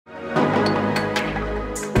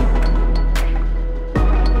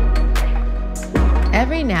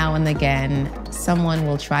Every now and again, someone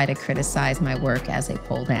will try to criticize my work as a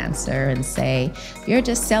pole dancer and say, "You're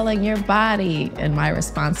just selling your body." And my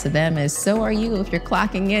response to them is, "So are you if you're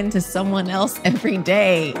clocking in to someone else every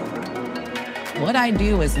day." What I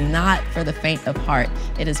do is not for the faint of heart.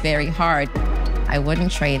 It is very hard. I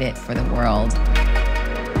wouldn't trade it for the world.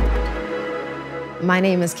 My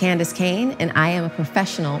name is Candace Cane, and I am a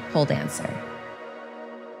professional pole dancer.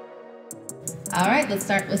 All right, let's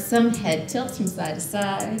start with some head tilts from side to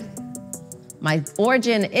side. My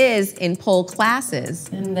origin is in pole classes.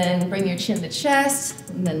 And then bring your chin to chest,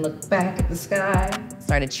 and then look back at the sky.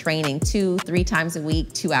 Started training 2-3 times a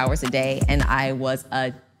week, 2 hours a day, and I was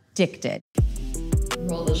addicted.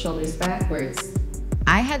 Roll the shoulders backwards.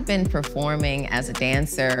 I had been performing as a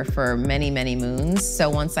dancer for many, many moons. So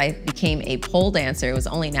once I became a pole dancer, it was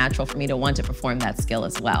only natural for me to want to perform that skill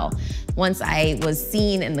as well. Once I was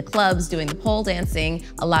seen in the clubs doing the pole dancing,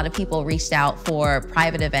 a lot of people reached out for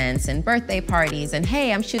private events and birthday parties and,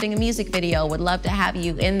 "Hey, I'm shooting a music video, would love to have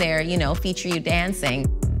you in there, you know, feature you dancing."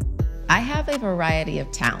 I have a variety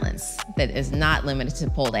of talents that is not limited to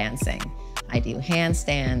pole dancing. I do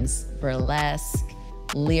handstands, burlesque,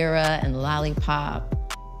 lyra and lollipop,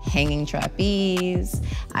 hanging trapeze.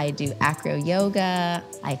 I do acro yoga.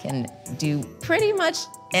 I can do pretty much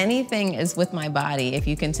anything is with my body. If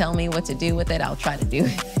you can tell me what to do with it, I'll try to do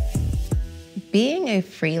it. Being a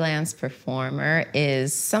freelance performer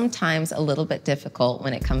is sometimes a little bit difficult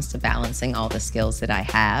when it comes to balancing all the skills that I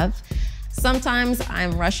have. Sometimes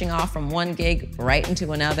I'm rushing off from one gig right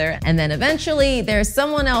into another, and then eventually there's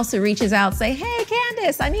someone else who reaches out, say, "Hey,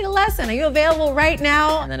 Candace, I need a lesson. Are you available right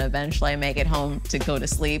now?" And then eventually I make it home to go to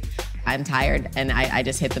sleep. I'm tired, and I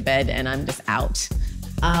just hit the bed, and I'm just out.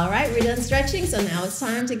 All right, we're done stretching, so now it's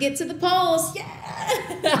time to get to the poles.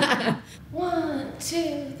 Yeah! 1,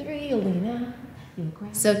 2, 3, Alina.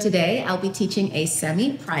 So today I'll be teaching a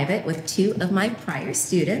semi-private with 2 of my prior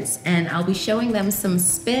students, and I'll be showing them some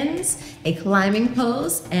spins, a climbing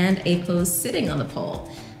pose, and a pose sitting on the pole.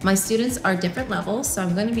 My students are different levels, so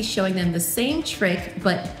I'm going to be showing them the same trick,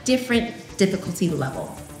 but different difficulty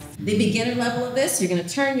level. The beginner level of this, you're going to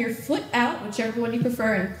turn your foot out, whichever one you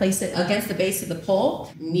prefer, and place it against the base of the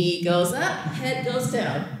pole. Knee goes up, head goes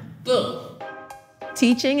down. Boom.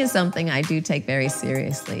 Teaching is something I do take very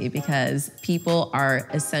seriously because people are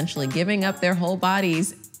essentially giving up their whole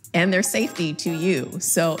bodies and their safety to you.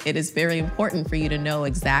 So it is very important for you to know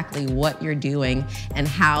exactly what you're doing and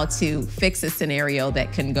how to fix a scenario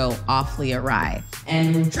that can go awfully awry.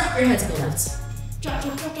 And drop your head to the left. Drop,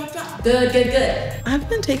 drop, drop, drop, drop. Good, good, good. I've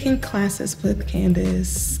been taking classes with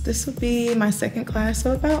Candace. This will be my 2nd class,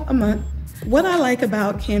 so about a month. What I like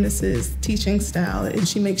about Candace's teaching style is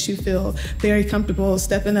she makes you feel very comfortable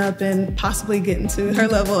stepping up and possibly getting to her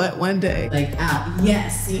level at one day. Like, out,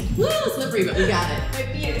 yes, see, woo, slippery, but we got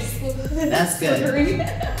it. That's good.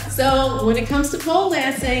 So when it comes to pole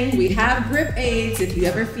dancing, we have grip aids. If you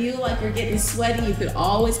ever feel like you're getting sweaty, you could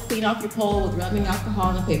always clean off your pole with rubbing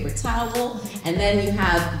alcohol on a paper towel. And then you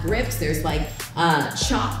have grips. There's like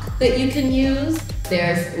chalk that you can use.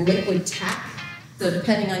 There's liquid tack. So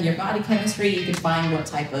depending on your body chemistry, you can find what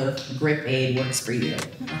type of grip aid works for you.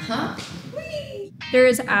 There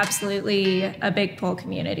is absolutely a big pole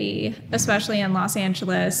community, especially in Los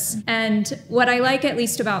Angeles. And what I like at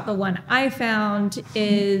least about the one I found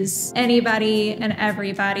is anybody and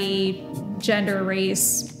everybody, gender,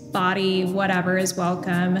 race, body, whatever, is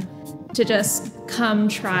welcome to just come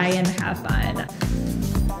try and have fun.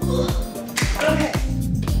 Okay.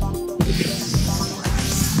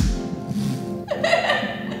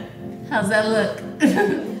 How's that look?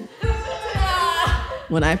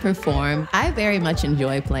 When I perform, I very much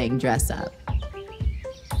enjoy playing dress up.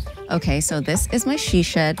 Okay, so this is my she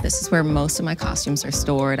shed. This is where most of my costumes are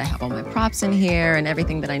stored. I have all my props in here and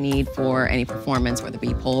everything that I need for any performance, whether it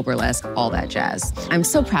be pole, burlesque, all that jazz. I'm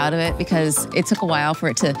so proud of it because it took a while for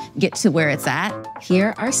it to get to where it's at.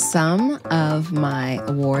 Here are some of my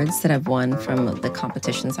awards that I've won from the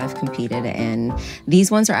competitions I've competed in. These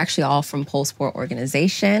ones are actually all from Pole Sport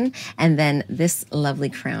Organization. And then this lovely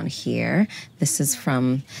crown here, this is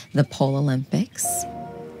from the Pole Olympics.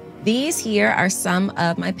 These here are some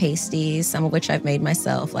of my pasties, some of which I've made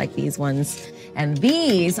myself, like these ones. And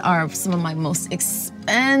these are some of my most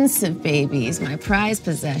expensive babies, my prized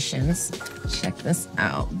possessions. Check this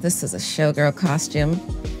out. This is a showgirl costume.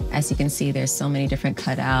 As you can see, there's so many different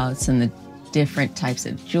cutouts and the different types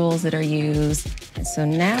of jewels that are used. And so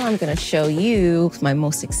now I'm gonna show you my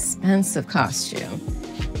most expensive costume.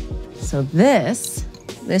 So this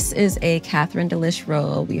This is a Catherine Delish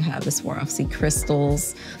robe. You have the Swarovski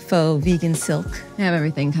crystals, faux vegan silk. I have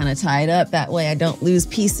everything kind of tied up. That way I don't lose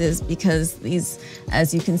pieces because these,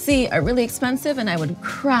 as you can see, are really expensive and I would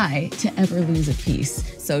cry to ever lose a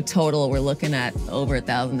piece. So total, we're looking at over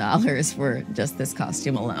 $1,000 for just this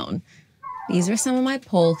costume alone. These are some of my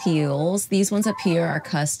pole heels. These ones up here are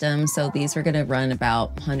custom, so these are gonna run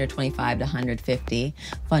about $125 to $150.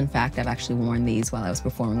 Fun fact, I've actually worn these while I was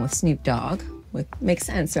performing with Snoop Dogg. Makes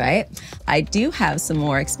sense, right? I do have some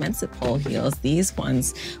more expensive pole heels. These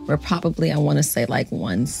ones were probably, I wanna say like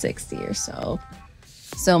 $160 or so.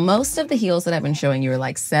 So most of the heels that I've been showing you are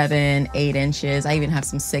like 7, 8 inches. I even have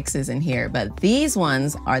some 6s in here, but these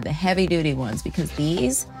ones are the heavy duty ones because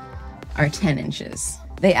these are 10 inches.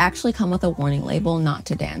 They actually come with a warning label not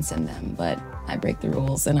to dance in them, but I break the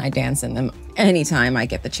rules and I dance in them anytime I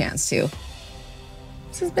get the chance to.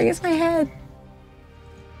 It's as big as my head.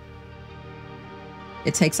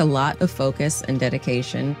 It takes a lot of focus and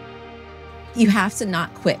dedication. You have to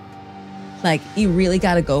not quit. Like, you really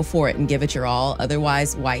gotta go for it and give it your all,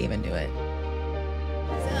 otherwise, why even do it?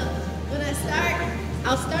 So, when I start,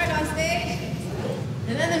 I'll start on stage,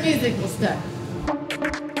 and then the music will start.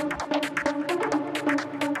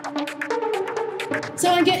 So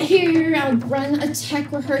I get here, I'll run a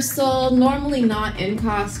tech rehearsal, normally not in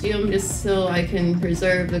costume, just so I can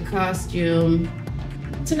preserve the costume.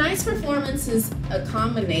 Tonight's performance is a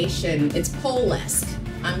combination, it's burlesque.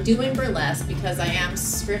 I'm doing burlesque because I am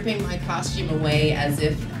stripping my costume away as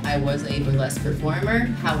if I was a burlesque performer.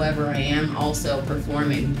 However, I am also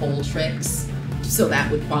performing pole tricks, so that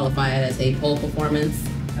would qualify it as a pole performance.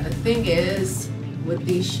 The thing is, with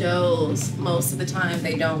these shows, most of the time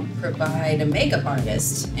they don't provide a makeup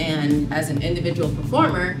artist. And as an individual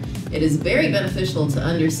performer, it is very beneficial to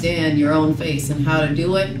understand your own face and how to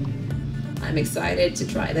do it. I'm excited to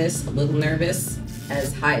try this, a little nervous,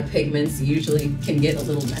 as high pigments usually can get a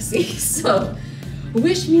little messy. So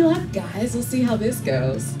wish me luck, guys. We'll see how this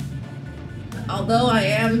goes. Although I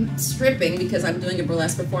am stripping because I'm doing a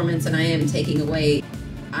burlesque performance and I am taking away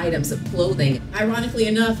items of clothing. Ironically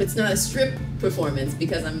enough, it's not a strip performance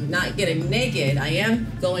because I'm not getting naked. I am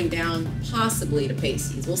going down possibly to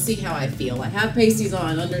pasties. We'll see how I feel. I have pasties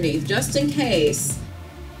on underneath just in case.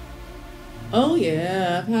 Oh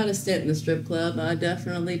yeah, I've had a stint in the strip club. I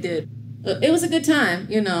definitely did. It was a good time,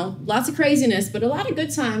 you know, lots of craziness, but a lot of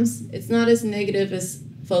good times. It's not as negative as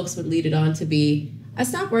folks would lead it on to be. I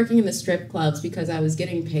stopped working in the strip clubs because I was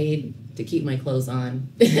getting paid to keep my clothes on.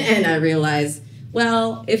 And I realized,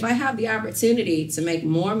 well, if I have the opportunity to make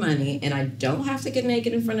more money and I don't have to get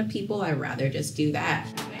naked in front of people, I'd rather just do that.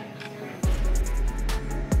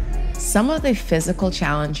 Some of the physical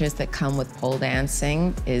challenges that come with pole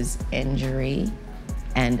dancing is injury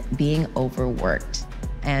and being overworked.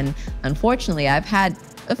 And unfortunately, I've had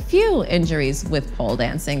a few injuries with pole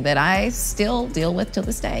dancing that I still deal with till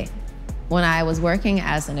this day. When I was working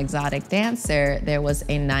as an exotic dancer, there was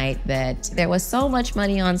a night that there was so much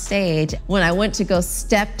money on stage. When I went to go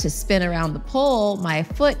step to spin around the pole, my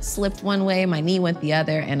foot slipped one way, my knee went the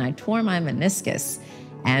other, and I tore my meniscus.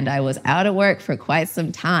 And I was out of work for quite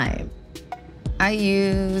some time. I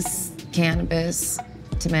use cannabis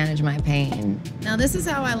to manage my pain. Now, this is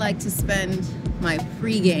how I like to spend my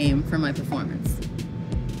pregame for my performance.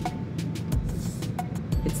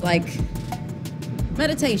 It's like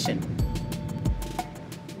meditation.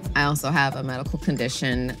 I also have a medical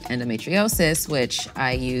condition, endometriosis, which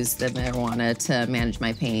I use the marijuana to manage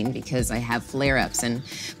my pain because I have flare-ups, and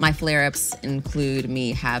my flare-ups include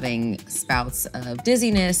me having spouts of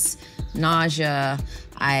dizziness, nausea.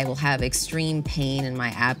 I will have extreme pain in my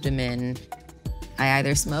abdomen. I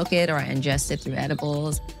either smoke it or I ingest it through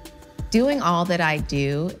edibles. Doing all that I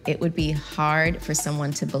do, it would be hard for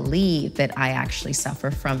someone to believe that I actually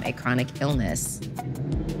suffer from a chronic illness.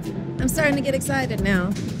 I'm starting to get excited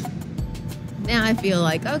now. Now I feel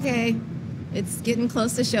like, okay, it's getting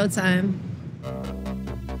close to showtime.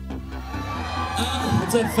 Oh,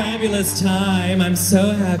 it's a fabulous time. I'm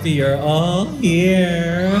so happy you're all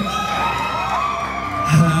here.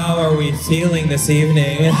 How are we feeling this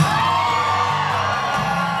evening? Oh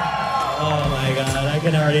my God, I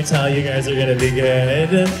can already tell you guys are gonna be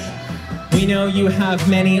good. We know you have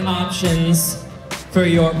many options for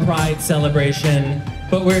your Pride celebration,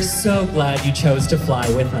 but we're so glad you chose to fly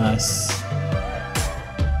with us.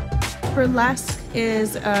 Burlesque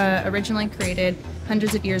is originally created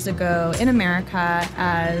hundreds of years ago in America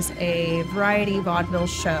as a variety vaudeville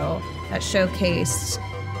show that showcased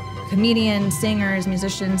comedians, singers,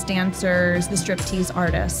 musicians, dancers, the striptease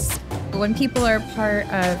artists. When people are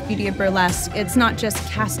part of Beauty of Burlesque, it's not just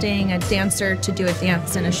casting a dancer to do a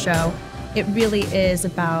dance in a show. it really is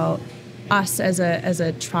about us as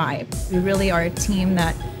a tribe. We really are a team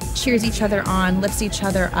that cheers each other on, lifts each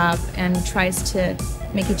other up, and tries to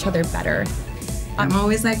make each other better. I'm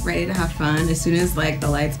always like ready to have fun. As soon as like the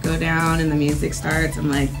lights go down and the music starts, I'm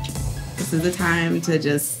like, this is the time to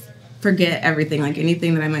just forget everything, like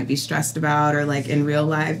anything that I might be stressed about, or like in real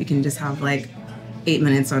life, you can just have like 8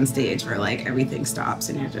 minutes on stage where like everything stops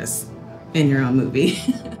and you're just in your own movie.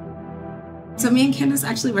 So me and Candace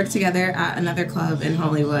actually work together at another club in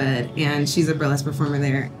Hollywood, and she's a burlesque performer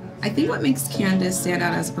there. I think what makes Candace stand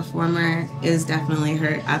out as a performer is definitely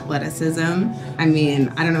her athleticism. I mean,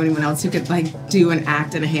 I don't know anyone else who could like do an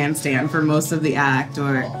act in a handstand for most of the act,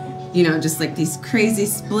 or, you know, just like these crazy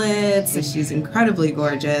splits. And she's incredibly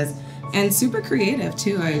gorgeous and super creative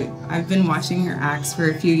too. I've been watching her acts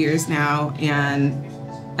for a few years now, and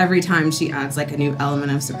every time she adds like a new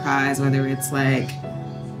element of surprise, whether it's like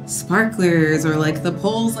sparklers or like the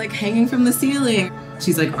poles like hanging from the ceiling.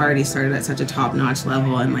 She's like already started at such a top-notch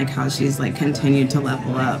level, and like how she's like continued to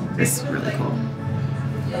level up is really cool.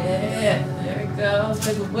 Yeah, there we go.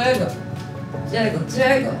 Jiggle, wiggle. Jiggle,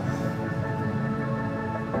 jiggle.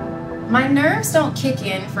 My nerves don't kick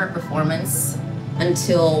in for a performance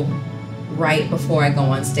until right before I go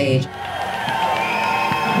on stage.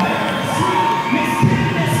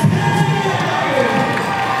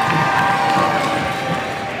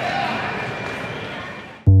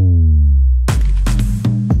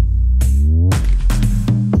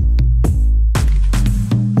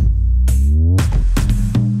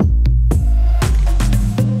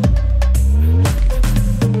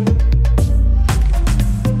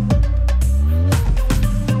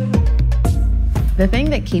 The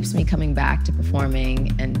thing that keeps me coming back to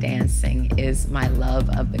performing and dancing is my love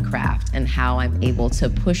of the craft and how I'm able to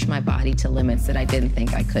push my body to limits that I didn't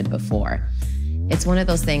think I could before. It's one of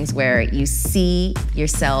those things where you see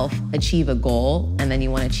yourself achieve a goal and then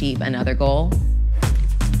you want to achieve another goal.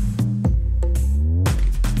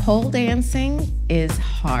 Pole dancing is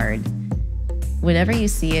hard. Whenever you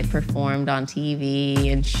see it performed on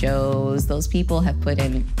TV and shows, those people have put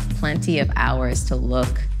in plenty of hours to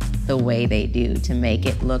look the way they do, to make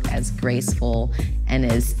it look as graceful and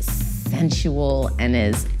as sensual and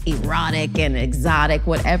as erotic and exotic,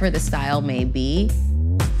 whatever the style may be.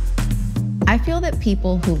 I feel that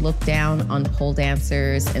people who look down on pole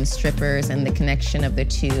dancers and strippers and the connection of the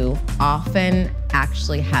two often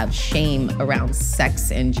actually have shame around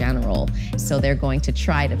sex in general. So they're going to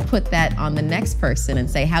try to put that on the next person and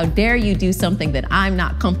say, how dare you do something that I'm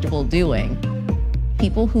not comfortable doing?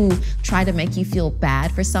 People who try to make you feel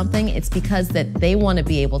bad for something, it's because that they want to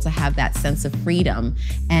be able to have that sense of freedom.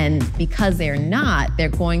 And because they're not, they're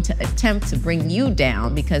going to attempt to bring you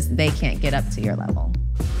down because they can't get up to your level.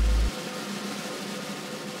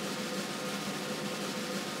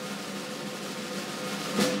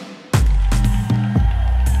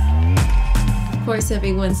 Of course,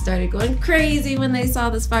 everyone started going crazy when they saw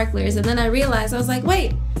the sparklers. And then I realized, I was like,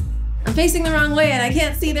 wait, I'm facing the wrong way and I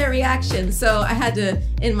can't see their reaction. So I had to,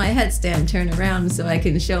 in my headstand, turn around so I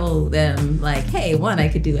can show them like, hey, one, I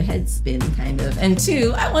could do a head spin kind of. And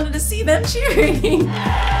two, I wanted to see them cheering.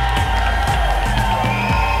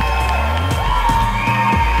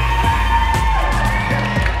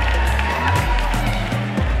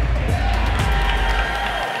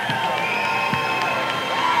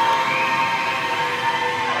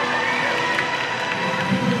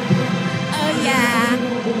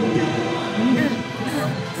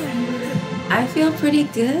 I feel pretty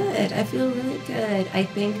good. I feel really good. I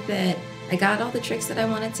think that I got all the tricks that I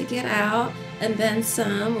wanted to get out and then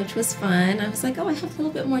some, which was fun. I was like, oh, I have a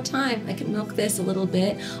little bit more time. I can milk this a little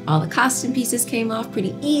bit. All the costume pieces came off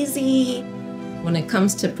pretty easy. When it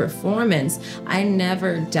comes to performance, I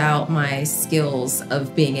never doubt my skills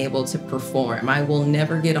of being able to perform. I will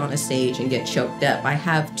never get on a stage and get choked up. I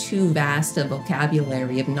have too vast a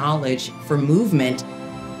vocabulary of knowledge for movement.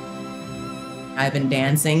 I've been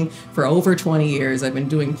dancing for over 20 years. I've been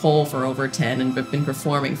doing pole for over 10 and I've been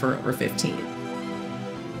performing for over 15.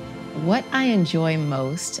 What I enjoy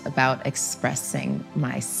most about expressing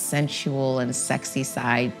my sensual and sexy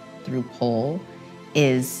side through pole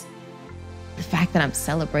is the fact that I'm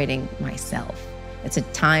celebrating myself. It's a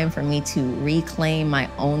time for me to reclaim my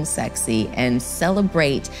own sexy and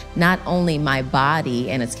celebrate not only my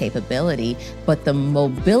body and its capability, but the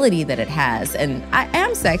mobility that it has. And I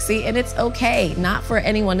am sexy and it's okay, not for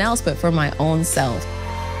anyone else, but for my own self.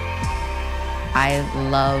 I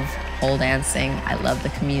love pole dancing. I love the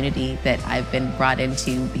community that I've been brought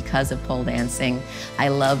into because of pole dancing. I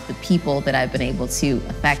love the people that I've been able to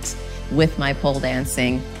affect with my pole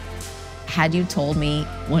dancing. Had you told me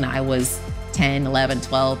when I was 10, 11,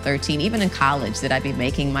 12, 13, even in college, that I'd be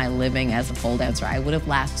making my living as a pole dancer, I would have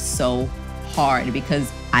laughed so hard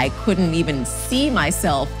because I couldn't even see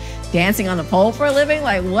myself dancing on the pole for a living.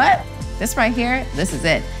 Like, what? This right here, this is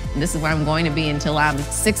it. And this is where I'm going to be until I'm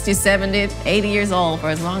 60, 70, 80 years old. For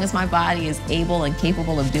as long as my body is able and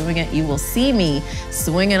capable of doing it, you will see me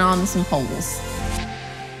swinging on some poles.